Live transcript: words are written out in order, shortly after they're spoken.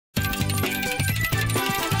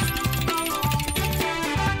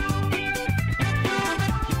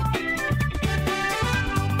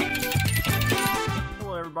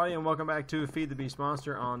and welcome back to Feed the Beast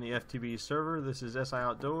Monster on the FTB server. This is SI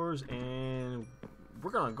Outdoors, and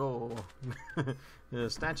we're gonna go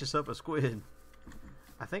snatch us up a squid.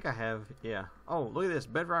 I think I have, yeah. Oh, look at this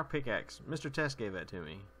bedrock pickaxe. Mr. Test gave that to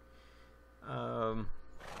me. I'm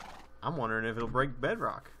wondering if it'll break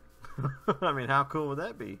bedrock. I mean, how cool would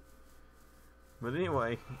that be? But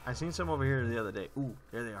anyway, I seen some over here the other day. Ooh,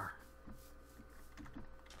 there they are.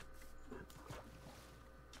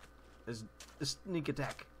 There's a sneak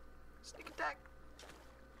attack. Sneak attack.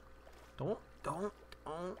 Don't.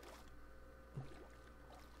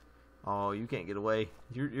 Oh, you can't get away.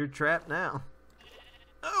 You're trapped now.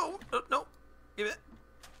 Oh, no. Give it.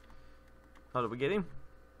 Oh, did we get him?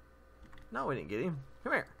 No, we didn't get him.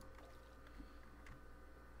 Come here.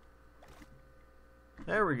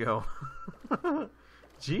 There we go.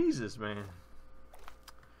 Jesus, man.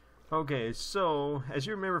 Okay, so as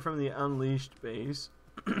you remember from the Unleashed base,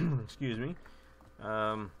 excuse me,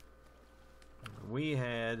 we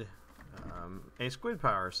had a squid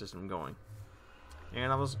power system going,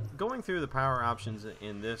 and I was going through the power options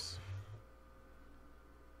in this.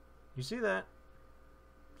 You see that?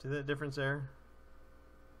 See that difference there?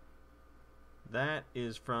 That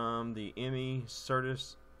is from the ME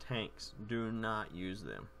Certus tanks. Do not use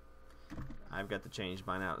them. I've got to change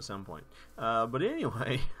by now at some point. But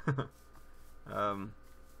anyway, you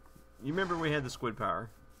remember we had the squid power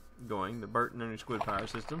going, the Burton under squid power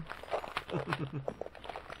system.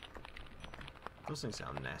 Those things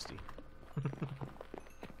sound nasty.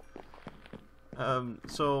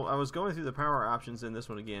 So I was going through the power options in this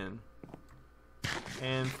one again,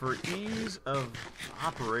 and for ease of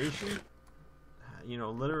operation, you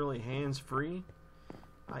know, literally hands-free,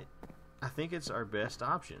 I think it's our best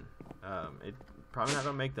option. It probably not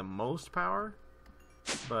gonna make the most power,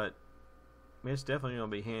 but it's definitely gonna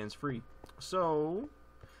be hands-free. So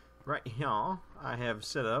right here I have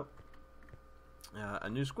set up a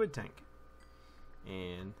new squid tank,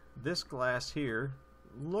 and this glass here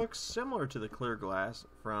looks similar to the clear glass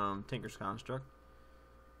from Tinker's Construct,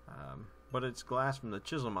 but it's glass from the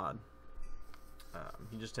chisel mod.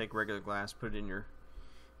 You just take regular glass, put it in your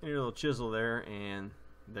little chisel there, and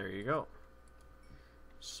there you go.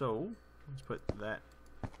 So let's put that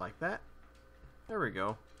like that. There we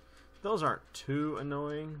go. Those aren't too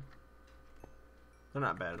annoying. They're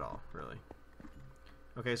not bad at all, really.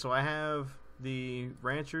 Okay, so I have the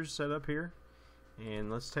ranchers set up here,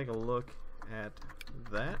 and let's take a look at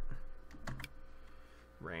that.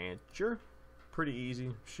 Rancher, pretty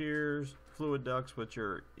easy. Shears, fluid ducts, which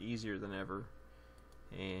are easier than ever,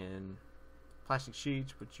 and plastic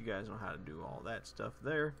sheets, which you guys know how to do all that stuff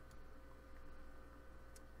there.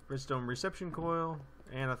 Redstone reception coil,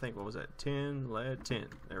 and I think, what was that, tin, lead, tin.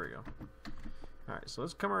 There we go. Alright, so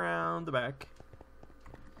let's come around the back.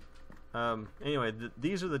 Anyway,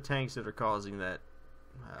 these are the tanks that are causing that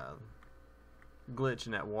glitch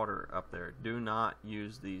in that water up there. Do not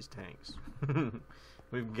use these tanks.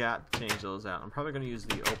 We've got to change those out. I'm probably going to use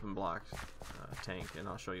the open block tank, and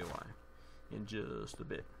I'll show you why in just a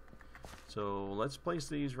bit. So let's place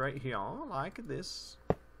these right here like this.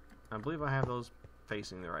 I believe I have those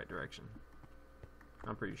facing the right direction.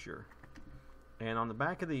 I'm pretty sure. And on the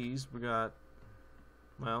back of these we got,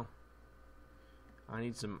 well, I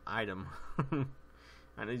need some item.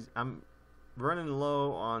 I'm running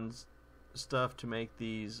low on stuff to make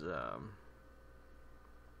these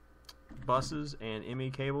buses and ME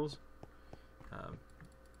cables.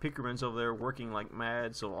 Pickerman's over there working like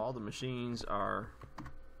mad, so all the machines are.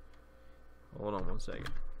 Hold on one second.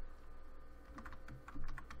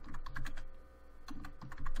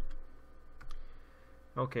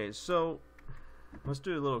 Okay, so let's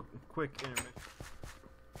do a little quick intermission.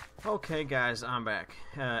 Okay, guys, I'm back.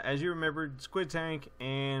 As you remembered, squid tank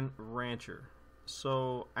and rancher.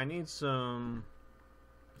 So I need some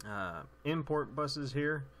import buses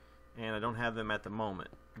here, and I don't have them at the moment,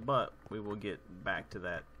 but we will get back to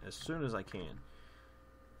that as soon as I can.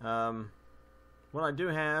 What I do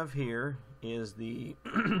have here is the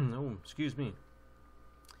oh, excuse me,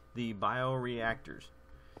 the bioreactors.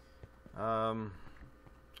 I'm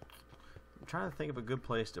trying to think of a good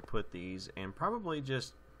place to put these, and probably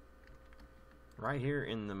just right here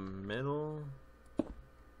in the middle.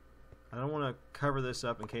 I don't want to cover this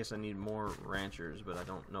up in case I need more ranchers, but I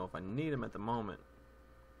don't know if I need them at the moment.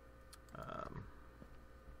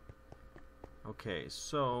 Okay,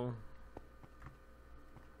 so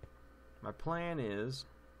my plan is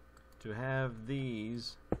to have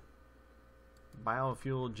these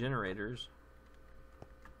biofuel generators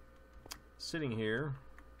sitting here.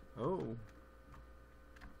 Oh,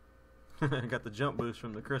 I got the jump boost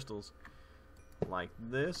from the crystals like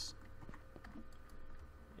this,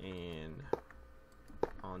 And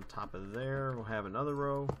on top of there, we'll have another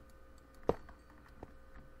row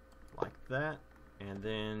like that. And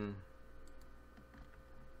then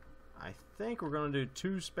I think we're going to do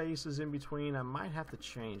 2 spaces in between. I might have to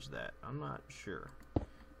change that. I'm not sure.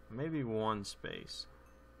 Maybe 1 space.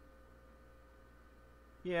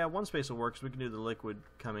 Yeah, 1 space will work, so we can do the liquid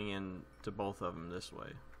coming in to both of them this way.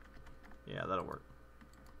 Yeah, that'll work.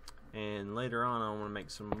 And later on, I want to make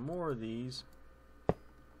some more of these.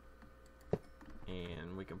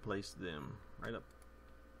 And we can place them right up.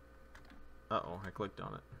 Uh-oh, I clicked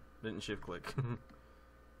on it. Didn't shift click.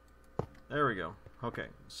 There we go. Okay,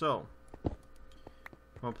 so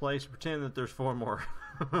I'm going to pretend that there's 4 more.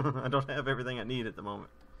 I don't have everything I need at the moment.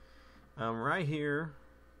 Right here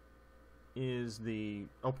is the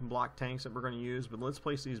open block tanks that we're going to use, but let's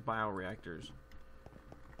place these bioreactors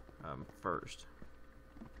first.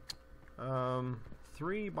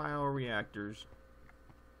 3 bioreactors.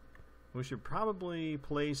 We should probably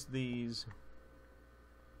place these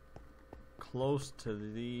close to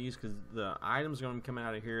these because the items are going to be coming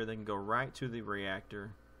out of here. They can go right to the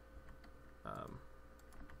reactor.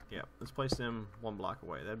 Yeah, let's place them 1 block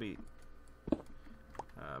away. That'd be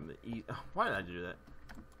why did I do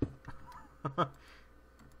that?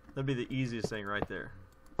 That'd be the easiest thing right there,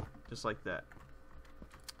 just like that.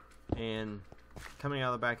 And coming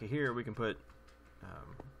out of the back of here, we can put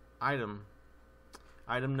item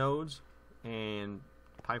nodes and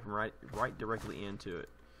pipe them right directly into it.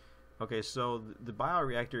 Okay, so the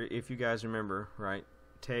bioreactor, if you guys remember, right,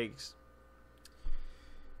 takes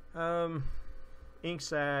ink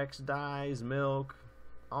sacs, dyes, milk,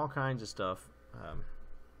 all kinds of stuff.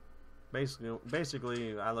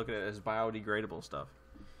 Basically, I look at it as biodegradable stuff,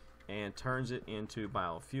 and turns it into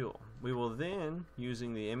biofuel. We will then,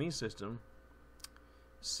 using the ME system,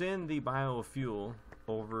 send the biofuel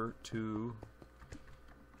over to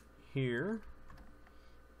here,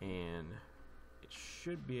 and it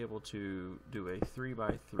should be able to do a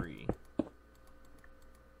 3x3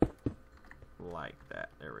 like that.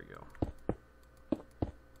 There we go.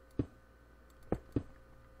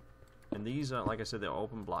 And these are, like I said, they're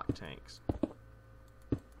open block tanks.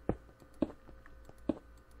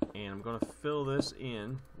 And I'm going to fill this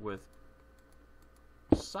in with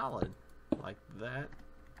solid like that.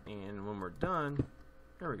 And when we're done,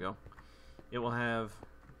 there we go. It will have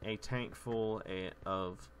a tank full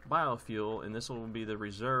of biofuel, and this will be the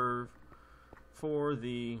reserve for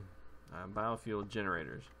the biofuel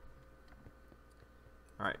generators.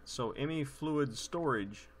 Alright, so ME fluid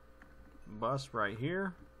storage bus right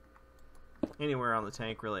here. Anywhere on the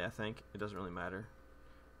tank, really, I think. It doesn't really matter.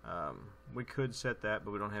 We could set that, but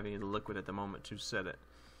we don't have any liquid at the moment to set it.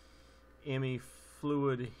 ME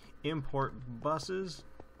fluid import buses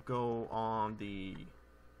go on the...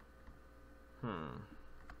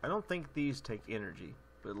 I don't think these take energy,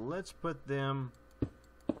 but let's put them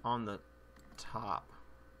on the top,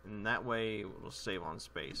 and that way we'll save on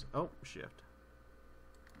space. Oh, shift.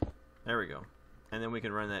 There we go. And then we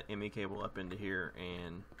can run that ME cable up into here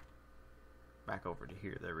and back over to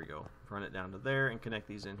here. There we go. Run it down to there and connect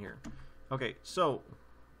these in here. Okay, so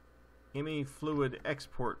ME fluid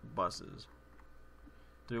export buses.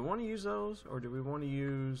 Do we want to use those, or do we want to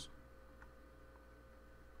use...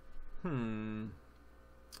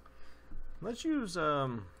 Let's use...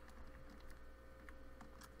 I'm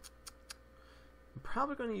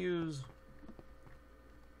probably going to use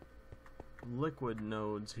liquid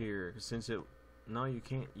nodes here, since it... No, you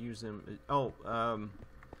can't use them... Oh,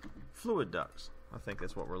 fluid ducts. I think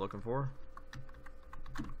that's what we're looking for.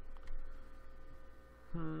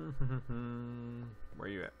 Where are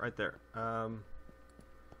you at? Right there.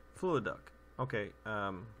 Fluid duct. Okay.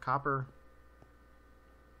 Copper,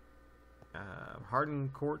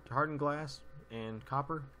 hardened glass, and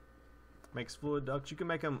copper makes fluid ducts. You can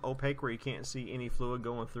make them opaque where you can't see any fluid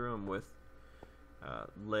going through them with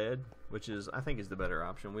lead, which is, I think, is the better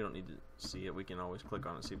option. We don't need to see it. We can always click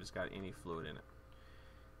on it and see if it's got any fluid in it.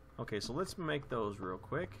 Okay, so let's make those real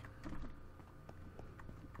quick.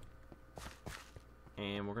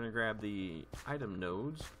 And we're going to grab the item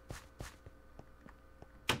nodes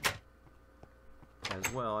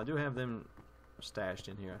as well. I do have them stashed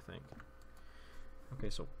in here, I think. Okay,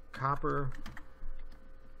 so copper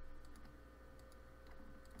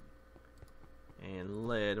and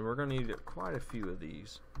lead, and we're going to need quite a few of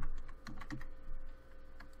these.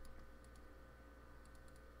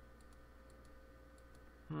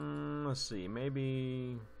 Let's see,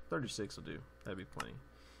 maybe 36 will do. That'd be plenty.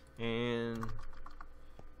 And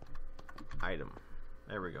item.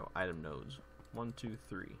 There we go. Item nodes. 1, 2,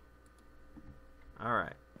 3.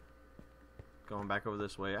 Alright. Going back over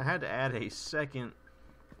this way. I had to add a second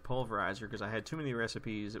pulverizer because I had too many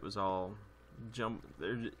recipes. It was all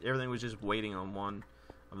everything was just waiting on one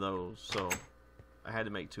of those, so I had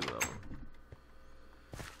to make 2 of them.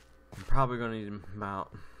 I'm probably going to need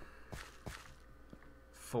about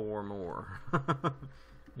 4 more.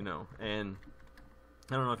 You know, and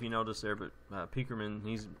I don't know if you noticed there, but Peakerman,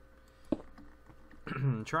 he's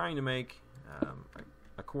trying to make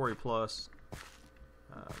a Quarry Plus,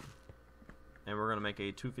 and we're going to make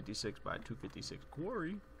a 256 by 256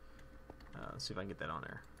 Quarry. Let's see if I can get that on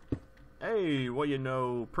there. Hey, well, you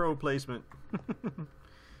know, pro placement.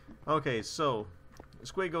 Okay, so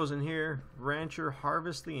squid goes in here. Rancher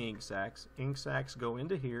harvests the ink sacs. Ink sacs go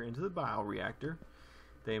into here, into the bioreactor.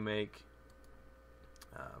 They make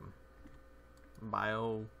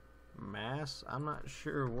biomass. I'm not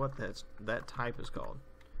sure what that type is called.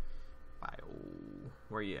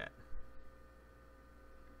 Where you at?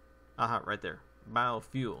 Aha, right there.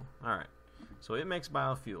 Biofuel. Alright. So it makes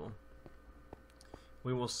biofuel.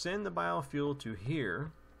 We will send the biofuel to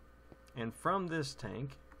here, and from this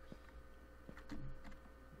tank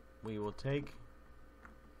we will take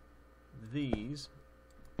these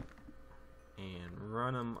and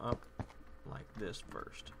run them up like this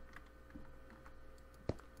first,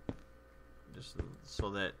 just so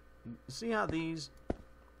that, see how these,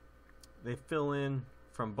 they fill in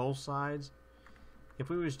from both sides. If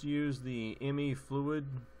we was to use the ME fluid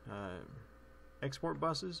export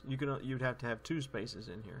buses, you'd have to have 2 spaces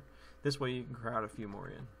in here. This way you can crowd a few more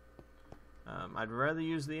in. I'd rather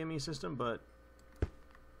use the ME system, but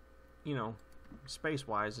you know, space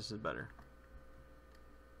wise this is better.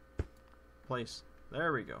 Place,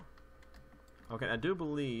 there we go. Okay, I do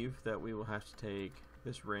believe that we will have to take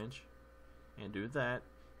this wrench and do that,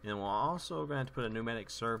 and we're also going to have to put a pneumatic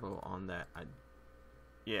servo on that.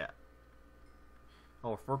 Yeah.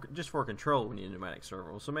 Oh, just for control we need a pneumatic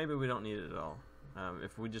servo, so maybe we don't need it at all.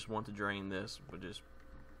 If we just want to drain this, we'll just,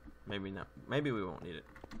 maybe not, maybe we won't need it.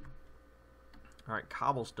 Alright,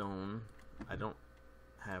 cobblestone, I don't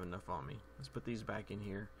have enough on me. Let's put these back in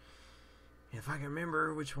here. If I can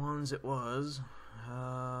remember which ones it was.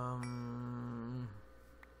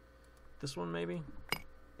 This one maybe? I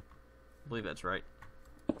believe that's right.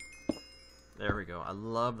 There we go. I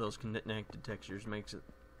love those connected textures. Makes it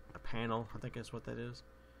a panel. I think that's what that is.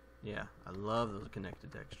 Yeah, I love those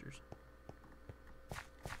connected textures.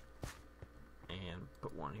 And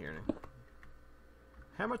put one here now.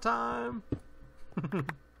 Hammer time!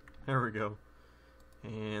 There we go.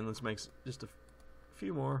 And let's make just a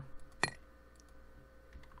few more.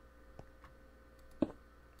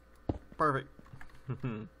 Perfect.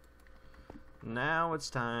 Now it's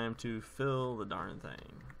time to fill the darn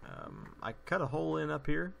thing. I cut a hole in up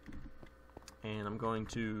here, and I'm going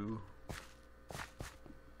to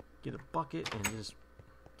get a bucket and just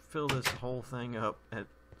fill this whole thing up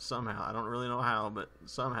somehow. I don't really know how, but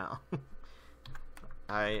somehow.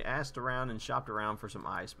 I asked around and shopped around for some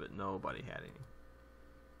ice, but nobody had any.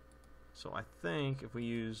 So I think if we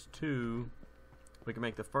use 2, we can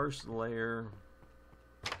make the first layer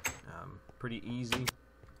pretty easy.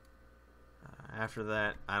 After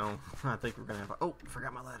that, I think we're gonna have. Oh,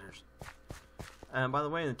 forgot my ladders. By the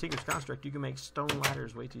way, in the Tinker's Construct, you can make stone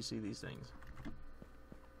ladders. Wait till you see these things.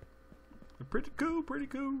 They're pretty cool. Pretty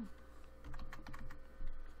cool.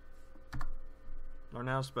 Learn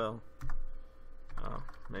how to spell. Oh,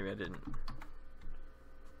 maybe I didn't.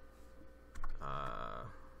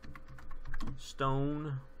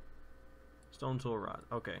 Stone tool rod.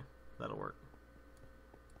 Okay, that'll work.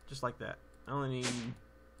 Just like that. I only need,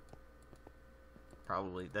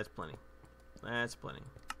 probably, that's plenty. That's plenty.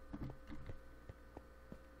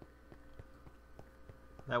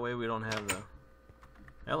 That way we don't have the,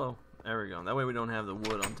 hello, there we go. That way we don't have the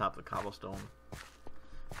wood on top of the cobblestone.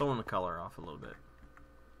 Throwing the color off a little bit.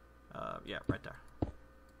 Yeah, right there.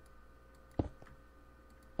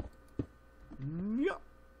 Yep.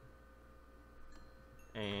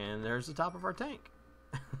 And there's the top of our tank.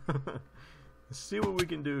 Let's see what we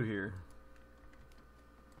can do here.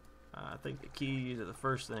 I think the key to the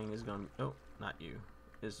first thing is going to, oh, not you,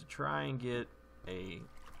 is to try and get a,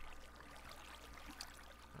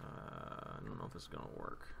 I don't know if it's going to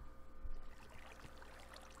work.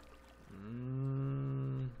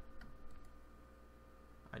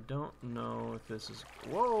 I don't know if this is,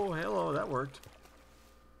 whoa, hello, that worked.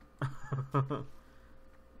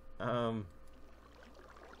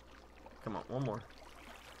 Come on, one more.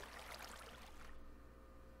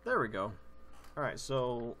 There we go. Alright,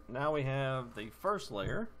 so now we have the first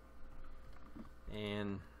layer.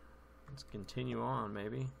 And let's continue on,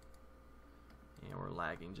 maybe. And we're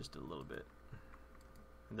lagging just a little bit.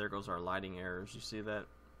 And there goes our lighting errors. You see that?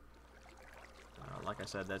 Like I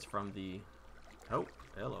said, that's from the... Oh,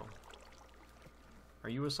 hello. Are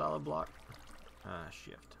you a solid block?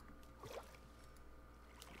 Shift.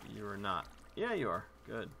 You are not. Yeah, you are.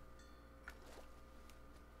 Good.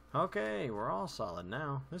 Okay, we're all solid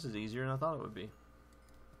now. This is easier than I thought it would be.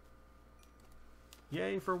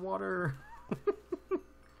 Yay for water!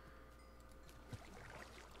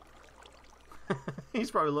 He's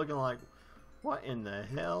probably looking like, what in the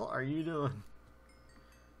hell are you doing?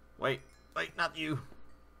 Wait, not you.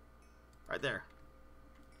 Right there.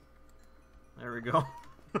 There we go.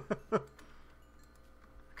 A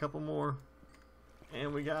couple more.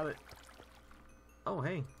 And we got it. Oh,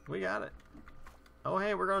 hey, we got it. Oh,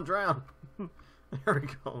 hey, we're going to drown. There we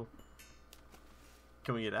go.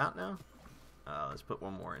 Can we get out now? Let's put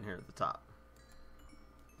one more in here at the top.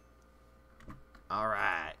 All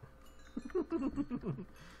right.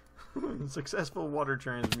 Successful water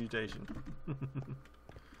transmutation.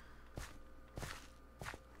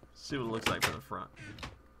 See what it looks like from the front.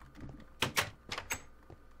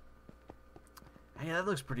 Hey, that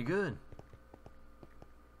looks pretty good.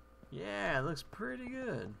 Yeah, it looks pretty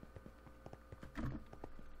good.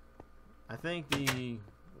 I think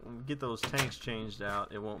when we get those tanks changed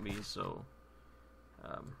out, it won't be so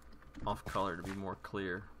off color, to be more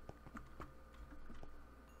clear.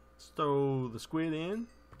 Let's throw the squid in,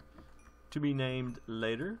 to be named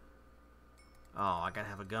later. Oh, I gotta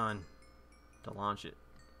have a gun to launch it.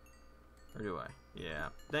 Or do I? Yeah.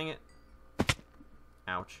 Dang it.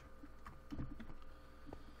 Ouch.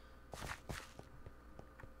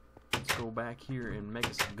 Let's go back here and make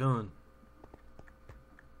us a gun.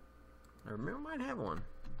 I remember I might have one.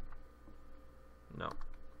 No.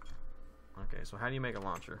 Okay, so how do you make a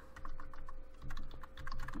launcher?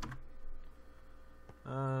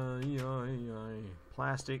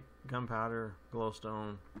 Plastic, gunpowder,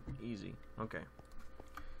 glowstone, easy. Okay.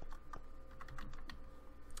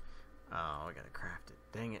 Oh, I gotta craft it.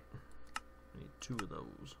 Dang it. I need 2 of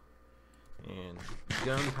those. And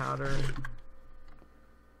gunpowder. 1,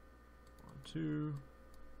 2.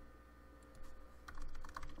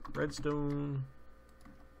 Redstone.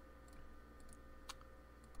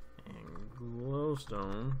 And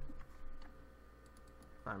glowstone.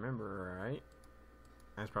 If I remember right.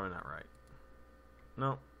 That's probably not right.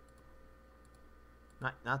 No.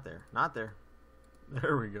 Not there. Not there.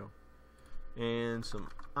 There we go. And some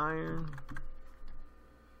iron.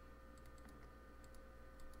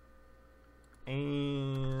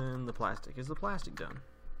 And the plastic. Is the plastic done?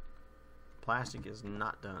 Plastic is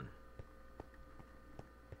not done.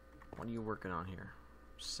 What are you working on here?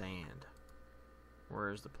 Sand.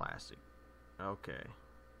 Where is the plastic? Okay.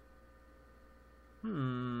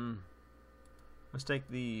 Let's take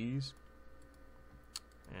these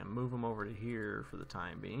and move them over to here for the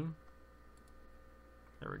time being.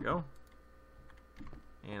 There we go.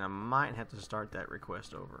 And I might have to start that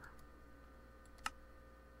request over.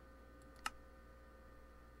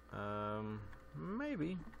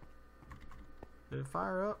 Maybe. Did it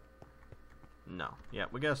fire up? No. Yeah,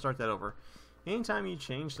 we gotta start that over. Anytime you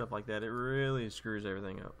change stuff like that, it really screws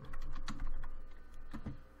everything up.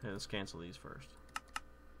 Okay, let's cancel these first.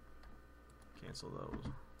 Cancel those.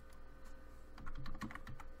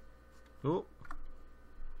 Oh.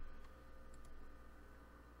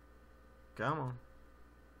 Come on.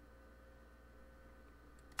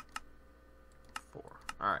 4.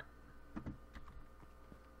 Alright.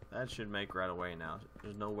 That should make right away now.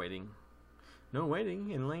 There's no waiting. No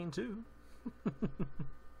waiting in lane 2.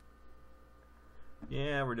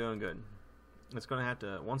 Yeah, we're doing good. It's going to have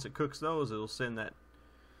to, once it cooks those, it'll send that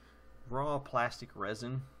raw plastic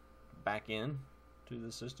resin back in to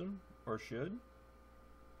the system, or should.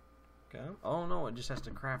 Okay. Oh no, it just has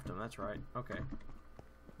to craft them. That's right. Okay.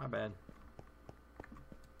 My bad.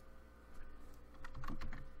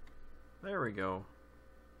 There we go.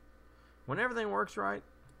 When everything works right,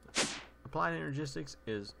 Applied Energistics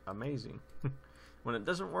is amazing. When it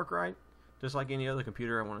doesn't work right, just like any other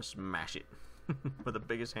computer, I want to smash it with the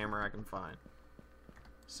biggest hammer I can find.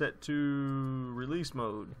 Set to release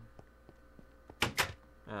mode.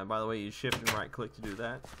 By the way, you shift and right click to do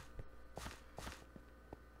that.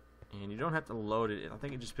 And you don't have to load it. I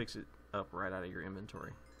think it just picks it up right out of your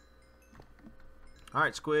inventory.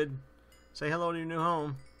 Alright, Squid. Say hello to your new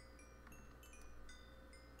home.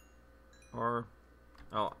 Or,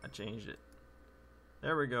 oh, I changed it.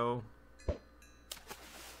 There we go.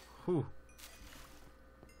 Whew.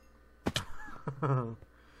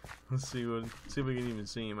 Let's see if we can even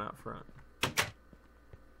see him out front.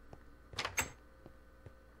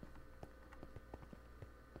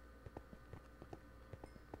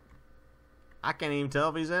 I can't even tell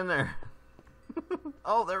if he's in there.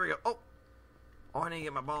 Oh, there we go. Oh, Oh, I need to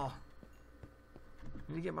get my ball. I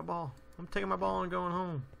need to get my ball. I'm taking my ball and going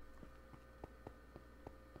home.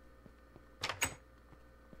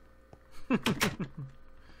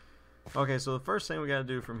 Okay, so the first thing we gotta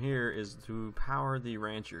do from here is to power the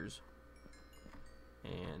ranchers.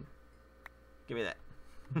 And give me that.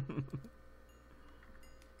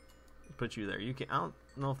 Put you there. You can. I don't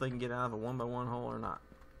know if they can get out of a 1x1 hole or not.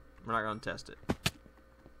 We're not gonna test it.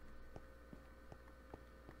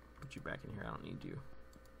 Put you back in here. I don't need you.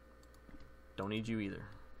 Don't need you either.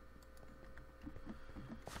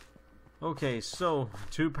 Okay, so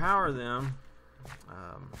to power them,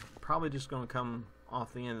 probably just gonna come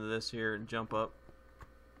off the end of this here and jump up,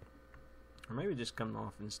 or maybe just come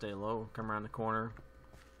off and stay low. Come around the corner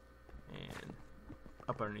and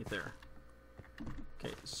up underneath there.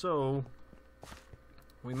 Okay, so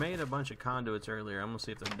we made a bunch of conduits earlier. I'm gonna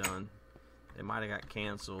see if they're done. They might have got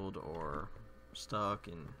canceled or stuck,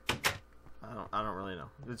 and I don't really know.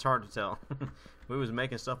 It's hard to tell. We was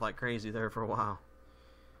making stuff like crazy there for a while.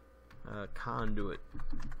 Conduit.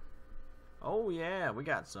 Oh yeah, we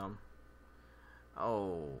got some.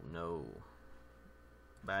 Oh no.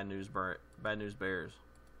 Bad news, bad news bears.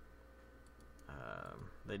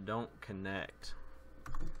 They don't connect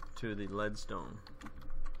to the leadstone.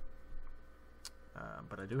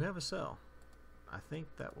 But I do have a cell. I think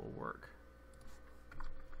that will work.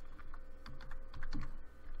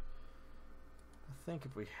 I think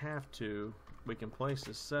if we have to, we can place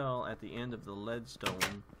the cell at the end of the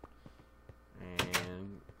leadstone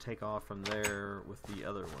and take off from there with the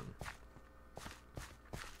other one.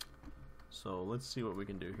 So let's see what we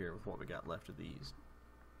can do here with what we got left of these.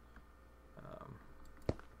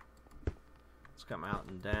 Let's come out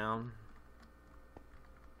and down,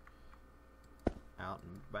 out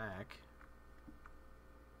and back.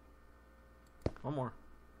 One more.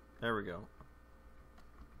 There we go.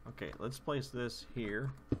 Okay, let's place this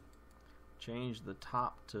here. Change the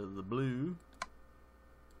top to the blue.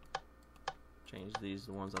 Change these,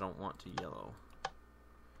 the ones I don't want, to yellow.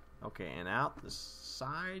 Okay, and out the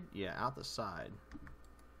side, yeah, out the side,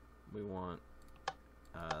 we want,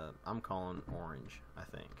 I'm calling orange, I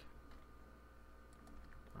think.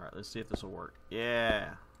 Alright, let's see if this will work.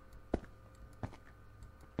 Yeah!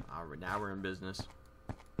 Alright, now we're in business.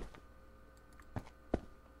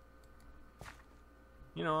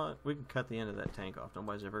 You know what? We can cut the end of that tank off.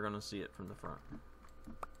 Nobody's ever going to see it from the front.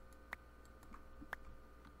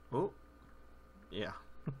 Oh! Yeah.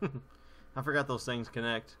 I forgot those things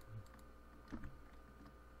connect.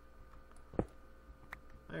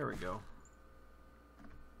 There we go.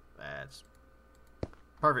 That's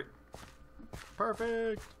perfect.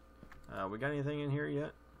 Perfect. We got anything in here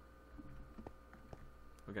yet?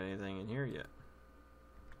 We got anything in here yet?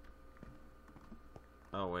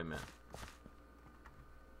 Oh, wait a minute.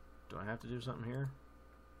 Do I have to do something here?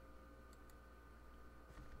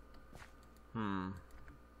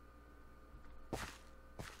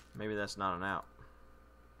 Maybe that's not an out.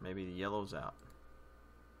 Maybe the yellow's out.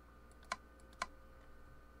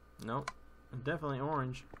 Nope. Definitely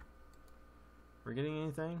orange. We're getting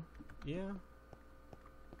anything? Yeah.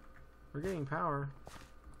 We're getting power.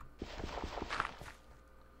 Let's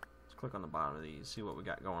click on the bottom of these, see what we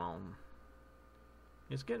got going on.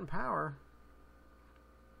 It's getting power.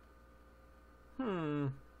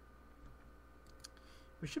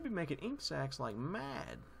 We should be making ink sacs like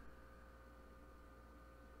mad.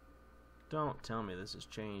 Don't tell me this has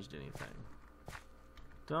changed anything.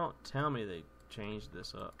 Don't tell me they changed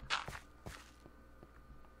this up.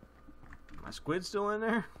 My squid still in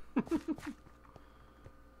there?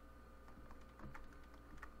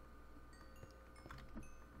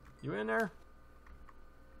 You in there?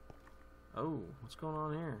 Oh, what's going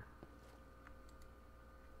on here?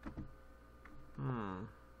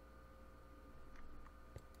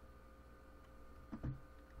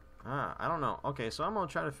 I don't know. Okay, so I'm gonna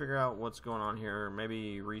try to figure out what's going on here.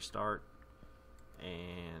 Maybe restart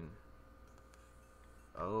and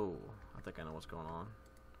oh, I think I know what's going on.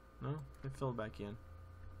 No, they filled back in.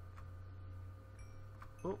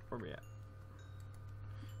 Oh, where we at?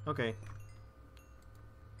 Okay,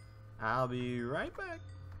 I'll be right back.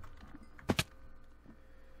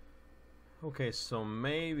 Okay, so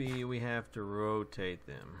maybe we have to rotate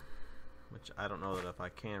them, which I don't know that if I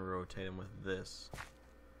can rotate them with this.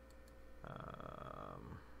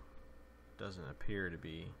 Doesn't appear to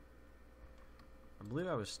be. I believe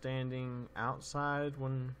I was standing outside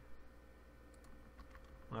when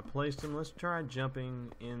I placed them. Let's try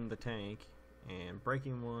jumping in the tank and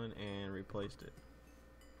breaking one and replace it.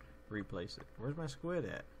 Where's my squid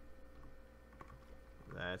at?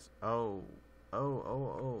 That's oh.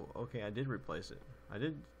 Okay, I did replace it. I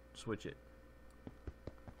did switch it.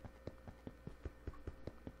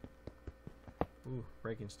 Ooh,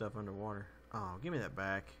 breaking stuff underwater. Oh, give me that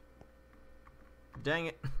back. Dang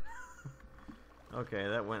it. Okay,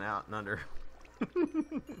 that went out and under.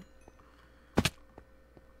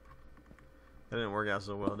 That didn't work out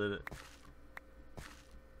so well, did it?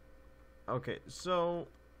 Okay, so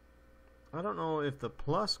I don't know if the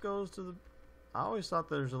plus goes to the... I always thought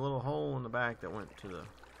there's a little hole in the back that went to the...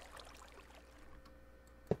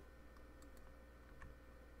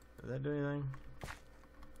 Did that do anything?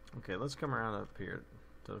 Okay, let's come around up here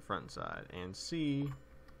to the front side and see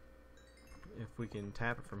if we can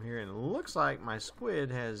tap it from here. And it looks like my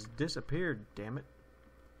squid has disappeared, damn it.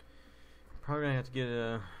 Probably gonna have to get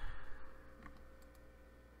a...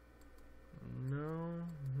 No.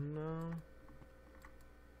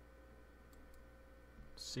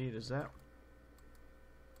 See, does that...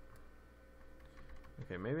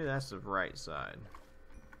 Okay, maybe that's the right side.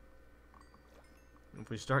 If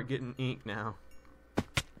we start getting ink now,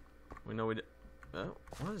 we know we... Oh,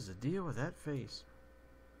 what is the deal with that face?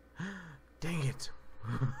 Dang it!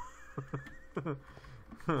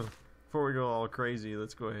 Before we go all crazy,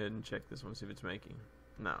 let's go ahead and check this one, see if it's making.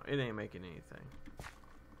 No, it ain't making anything.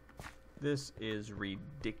 This is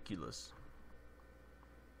ridiculous.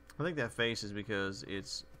 I think that face is because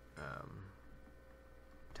it's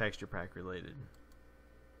texture pack related.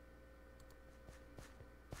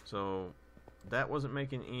 So that wasn't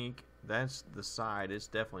making ink. That's the side. It's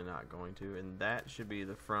definitely not going to. And that should be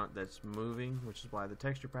the front that's moving, which is why the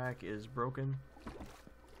texture pack is broken.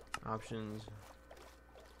 Options.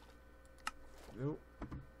 Nope.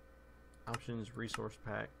 Options, resource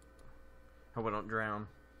pack. Hope I don't drown.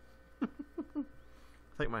 I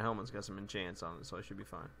think my helmet's got some enchants on it, so I should be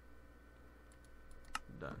fine.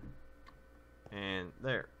 Done. And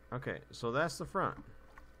there. Okay, so that's the front.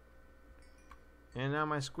 And now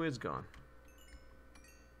my squid's gone.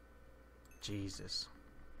 Jesus.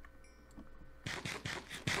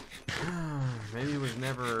 Maybe it was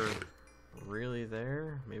never really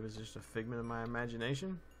there. Maybe it was just a figment of my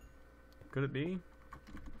imagination. Could it be?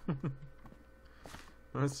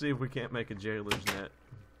 Let's see if we can't make a jailer's net.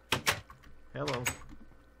 Hello.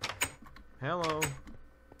 Hello.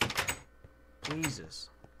 Jesus.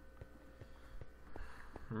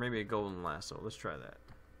 Or maybe a golden lasso. Let's try that.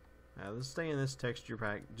 Now let's stay in this texture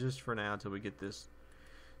pack just for now until we get this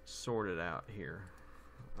sorted out here.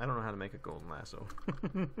 I don't know how to make a golden lasso.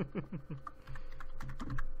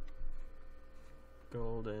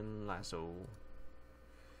 Golden lasso.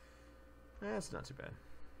 That's not too bad.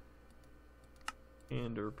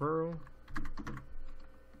 Ender pearl.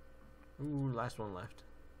 Ooh, last one left.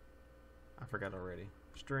 I forgot already.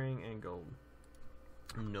 String and gold.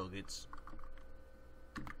 Nuggets.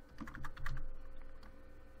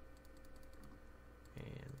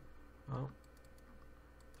 And, oh.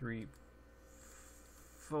 3,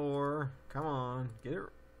 4. Come on. Get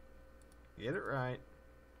it right.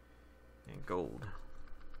 And gold.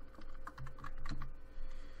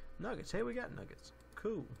 Nuggets. Hey, we got nuggets.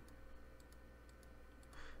 Cool.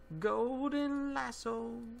 Golden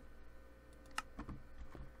lasso.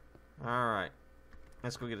 Alright.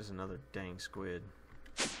 Let's go get us another dang squid.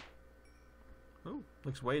 Ooh,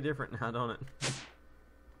 looks way different now, don't it?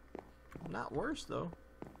 Not worse, though.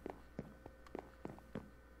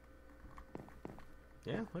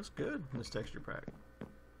 Yeah, looks good in this texture pack.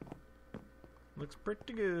 Looks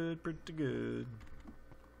pretty good, pretty good.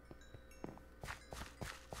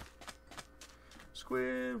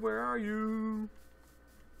 Squid, where are you?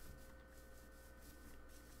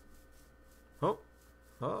 Oh,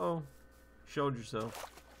 uh-oh. Showed yourself.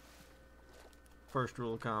 First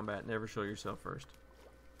rule of combat, never show yourself first.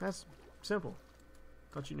 That's simple.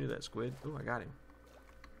 Thought you knew that, squid. Ooh, I got him.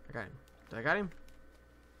 I got him. Did I got him?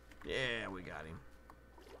 Yeah, we got him.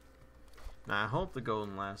 Now, I hope the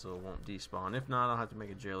golden lasso won't despawn. If not, I'll have to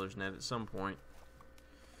make a jailer's net at some point.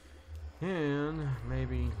 And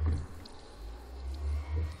maybe...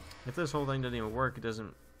 if this whole thing doesn't even work, it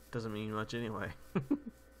doesn't mean much anyway.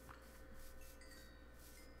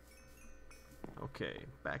 Okay,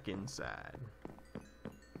 back inside.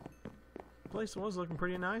 Place was looking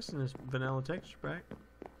pretty nice in this vanilla texture pack.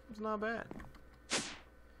 It's not bad.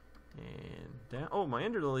 And down. Oh, my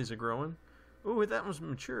ender lilies are growing. Ooh, that one's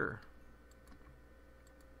mature.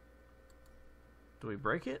 Do we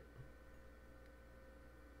break it?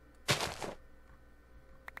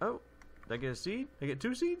 Oh, did I get a seed? Did I get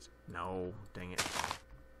 2 seeds? No, dang it.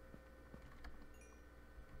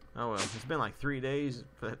 Oh well, it's been like 3 days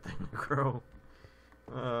for that thing to grow.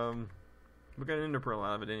 We got an ender pearl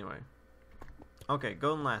out of it anyway. Okay,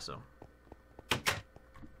 golden lasso.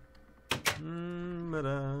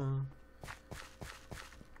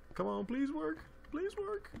 Come on, please work. Please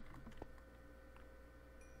work.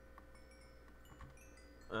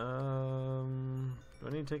 Do I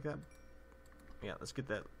need to take that? Yeah, let's get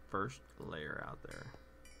that first layer out there.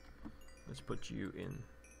 Let's put you in.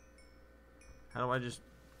 How do I just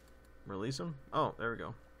release them? Oh, there we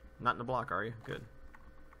go. Not in the block, are you? Good.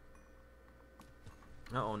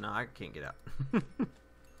 Uh-oh, no, I can't get out.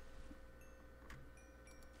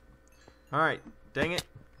 Alright, dang it.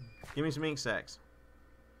 Give me some ink sacs.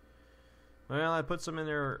 Well, I put some in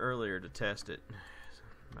there earlier to test it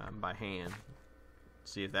by hand.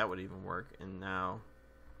 See if that would even work. And now,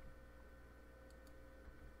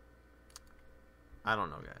 I don't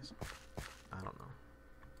know, guys. I don't know.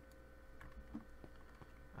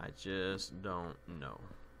 I just don't know.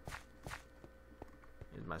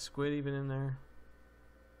 Is my squid even in there?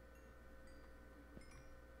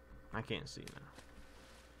 I can't see now.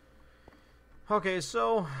 Okay,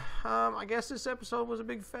 so I guess this episode was a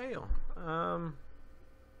big fail. I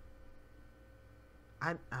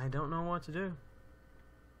don't know what to do.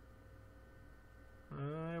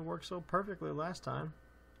 It worked so perfectly last time.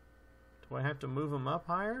 Do I have to move him up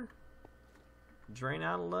higher? Drain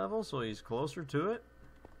out a level so he's closer to it?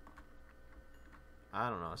 I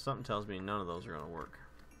don't know. Something tells me none of those are going to work.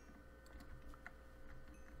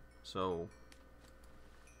 So,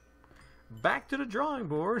 back to the drawing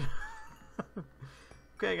board.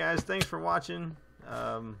 Okay, guys. Thanks for watching.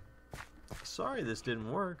 Sorry this didn't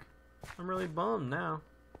work. I'm really bummed now.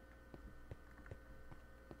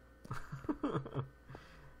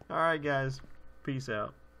 Alright, guys. Peace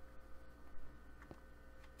out.